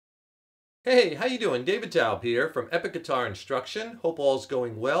Hey, how you doing? David Taub here from Epic Guitar Instruction. Hope all's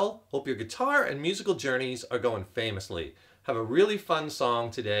going well. Hope your guitar and musical journeys are going famously. Have a really fun song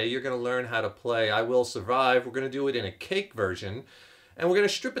today. You're going to learn how to play I Will Survive. We're going to do it in a cake version. And we're going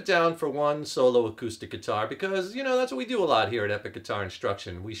to strip it down for one solo acoustic guitar because, that's what we do a lot here at Epic Guitar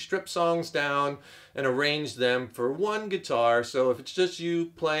Instruction. We strip songs down and arrange them for one guitar. So if it's just you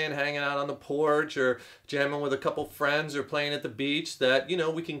playing, hanging out on the porch or jamming with a couple friends or playing at the beach, that,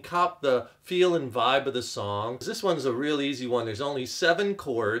 we can cop the feel and vibe of the song. This one's a real easy one. There's only 7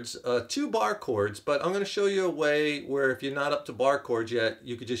 chords, 2 bar chords, but I'm going to show you a way where if you're not up to bar chords yet,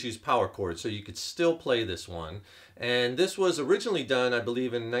 you could just use power chords. So you could still play this one. And this was originally done, I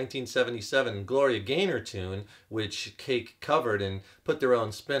believe, in 1977, Gloria Gaynor tune, which Cake covered and put their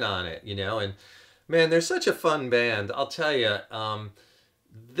own spin on it, And man, they're such a fun band. I'll tell you,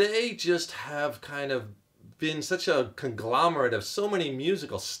 they just have kind of been such a conglomerate of so many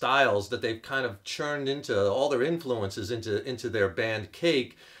musical styles that they've kind of churned into all their influences into their band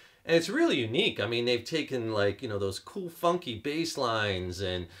Cake. And it's really unique. I mean, they've taken those cool funky bass lines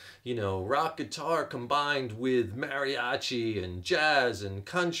and, rock guitar combined with mariachi and jazz and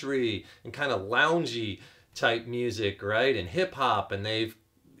country and kind of loungy type music, right? And hip hop. And they've,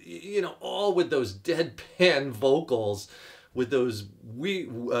 all with those deadpan vocals with those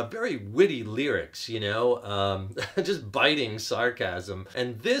very witty lyrics, just biting sarcasm.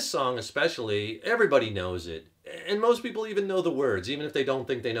 And this song especially, everybody knows it. And most people even know the words. Even if they don't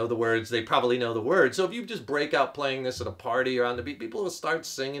think they know the words, they probably know the words. So if you just break out playing this at a party or on the beat, people will start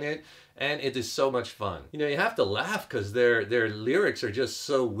singing it, and it is so much fun. You have to laugh because their lyrics are just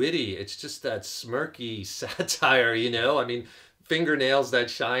so witty. It's just that smirky satire, I mean, fingernails that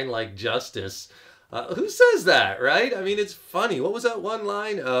shine like justice. Who says that, right? I mean, it's funny. What was that one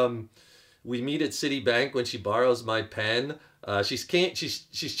line? We meet at Citibank when she borrows my pen. She's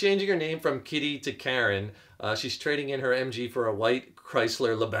changing her name from Kitty to Karen. She's trading in her MG for a white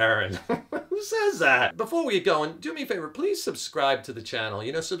Chrysler LeBaron. Who says that? Before we get going, do me a favor, please subscribe to the channel.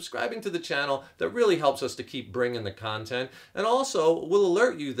 Subscribing to the channel, that really helps us to keep bringing the content. And also, we'll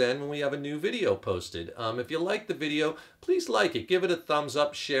alert you then when we have a new video posted. If you like the video, please like it, give it a thumbs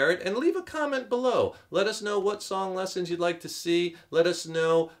up, share it, and leave a comment below. Let us know what song lessons you'd like to see. Let us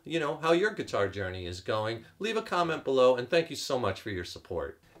know, how your guitar journey is going. Leave a comment below, and thank you so much for your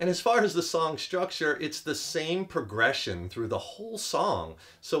support. And as far as the song structure, it's the same progression through the whole song.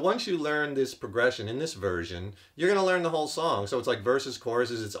 So once you learn this progression in this version, you're going to learn the whole song. So it's like verses,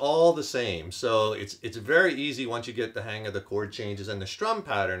 choruses, it's all the same. So it's very easy once you get the hang of the chord changes and the strum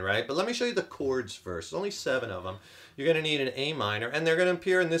pattern, right? But let me show you the chords first. There's only 7 of them. You're going to need an A minor, and they're going to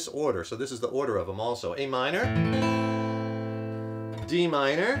appear in this order. So this is the order of them also. A minor, D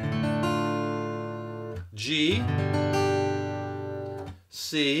minor, G,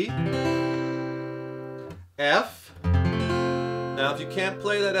 C, F. Now, if you can't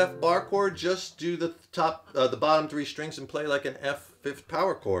play that F bar chord, just do the bottom 3 strings and play like an F 5th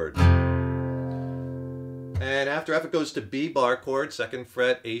power chord. And after F, it goes to B bar chord, 2nd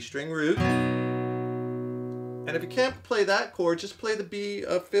fret, A string root. And if you can't play that chord, just play the B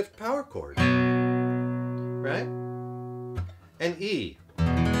 5th power chord, right? And E.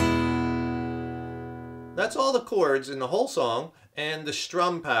 That's all the chords in the whole song. And the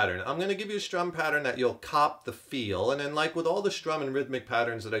strum pattern. I'm going to give you a strum pattern that you'll cop the feel. And then like with all the strum and rhythmic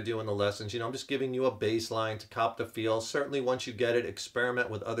patterns that I do in the lessons, I'm just giving you a bass line to cop the feel. Certainly once you get it, experiment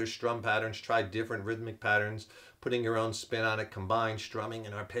with other strum patterns. Try different rhythmic patterns, putting your own spin on it, combine strumming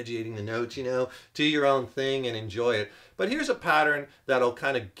and arpeggiating the notes, do your own thing and enjoy it. But here's a pattern that'll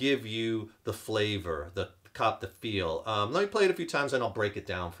kind of give you the flavor, the cop the feel. Let me play it a few times and I'll break it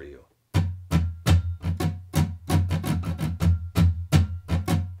down for you.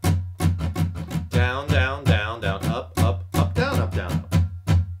 Down, down, down, down, up, up, up, down, up, down, up.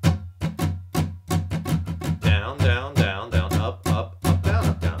 Down, down, down, down, up, up, up, down,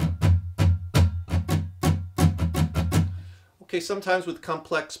 up, down. Okay, sometimes with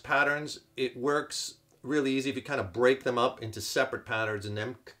complex patterns, it works really easy if you kind of break them up into separate patterns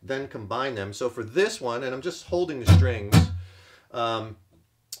and then combine them. So for this one, and I'm just holding the strings, not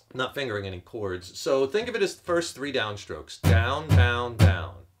fingering any chords. So think of it as the first 3 downstrokes. Down, down,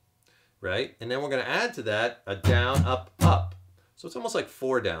 down. Right? And then we're going to add to that a down, up, up. So it's almost like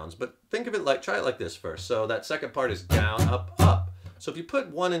 4 downs, but think of it like, try it like this first. So that second part is down, up, up. So if you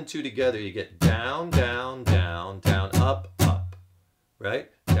put 1 and 2 together, you get down, down, down, down, up, up. Right?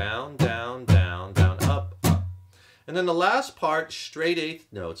 Down, down, down, down, up, up. And then the last part, straight 8th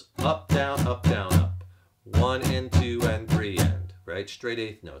notes. Up, down, up, down, up. 1 and 2 and 3 and, right? Straight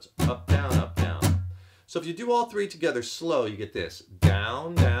 8th notes. Up, down, up, down. So if you do all 3 together slow, you get this.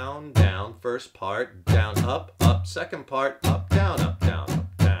 Down, down, down, down. First part, down, up, up. Second part, up, down, up, down,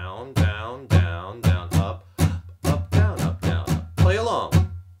 up, down, down, down, down, up, up, down, up, down, up. Play along.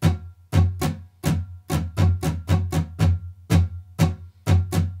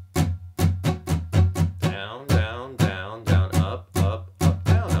 Down, down, down, down, up, up, up,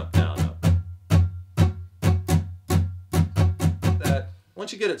 down, up, down, up. That.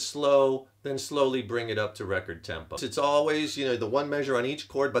 Once you get it slow, then slowly bring it up to record tempo. It's always, you know, the one measure on each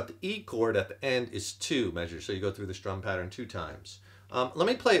chord, but the E chord at the end is 2 measures. So you go through the strum pattern 2 times. Let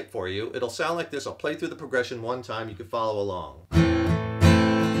me play it for you. It'll sound like this. I'll play through the progression 1 time. You can follow along.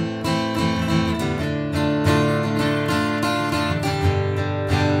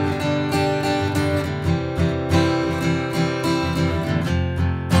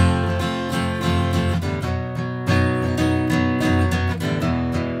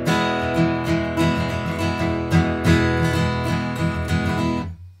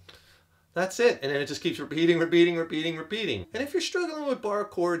 That's it, and then it just keeps repeating, repeating, repeating, repeating. And if you're struggling with bar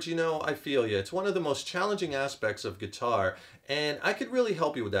chords, you know, I feel you. It's one of the most challenging aspects of guitar, and I could really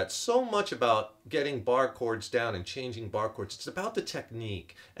help you with that. So much about getting bar chords down and changing bar chords. It's about the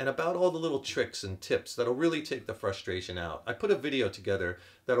technique and about all the little tricks and tips that'll really take the frustration out. I put a video together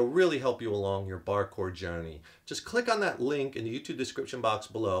that'll really help you along your bar chord journey. Just click on that link in the YouTube description box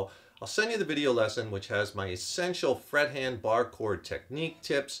below. I'll send you the video lesson, which has my essential fret hand bar chord technique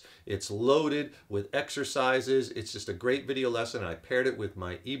tips. It's loaded with exercises. It's just a great video lesson. I paired it with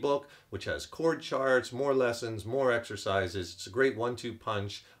my ebook, which has chord charts, more lessons, more exercises. It's a great 1-2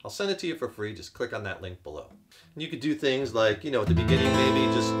 punch. I'll send it to you for free. Just click on that link below. And you could do things like, you know, at the beginning,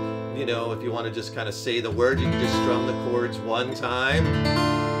 maybe just, you know, if you want to just kind of say the word, you can just strum the chords 1 time,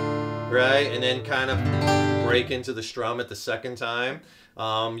 right? And then kind of break into the strum at the 2nd time.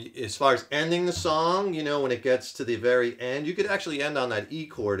 As far as ending the song, you know, when it gets to the very end, you could actually end on that E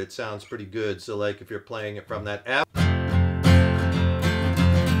chord. It sounds pretty good. So like if you're playing it from that F.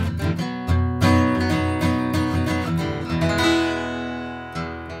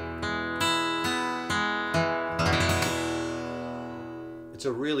 It's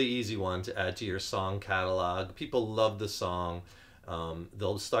a really easy one to add to your song catalog. People love the song.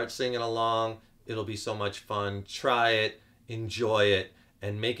 They'll start singing along. It'll be so much fun. Try it, enjoy it,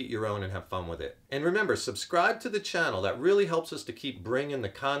 and make it your own and have fun with it. And remember, subscribe to the channel. That really helps us to keep bringing the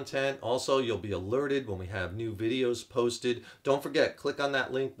content. Also, you'll be alerted when we have new videos posted. Don't forget, click on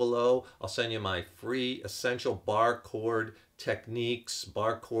that link below. I'll send you my free essential bar chord techniques,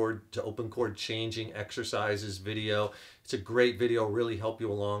 bar chord to open chord changing exercises video. It's a great video, really help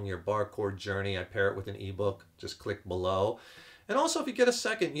you along your bar chord journey. I pair it with an ebook. Just click below. And also, if you get a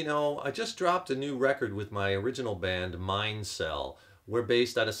second, you know, I just dropped a new record with my original band, Mind Cell. We're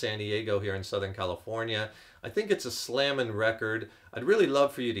based out of San Diego here in Southern California. I think it's a slammin' record. I'd really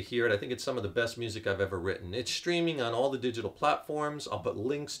love for you to hear it. I think it's some of the best music I've ever written. It's streaming on all the digital platforms. I'll put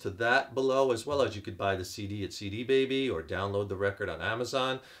links to that below, as well as you could buy the CD at CD Baby or download the record on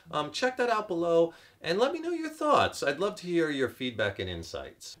Amazon. Check that out below and let me know your thoughts. I'd love to hear your feedback and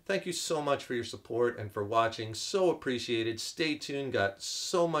insights. Thank you so much for your support and for watching. So appreciated. Stay tuned. Got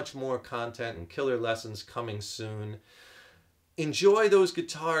so much more content and killer lessons coming soon. Enjoy those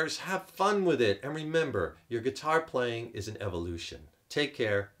guitars, have fun with it, and remember, your guitar playing is an evolution. Take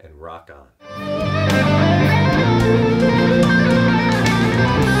care and rock on.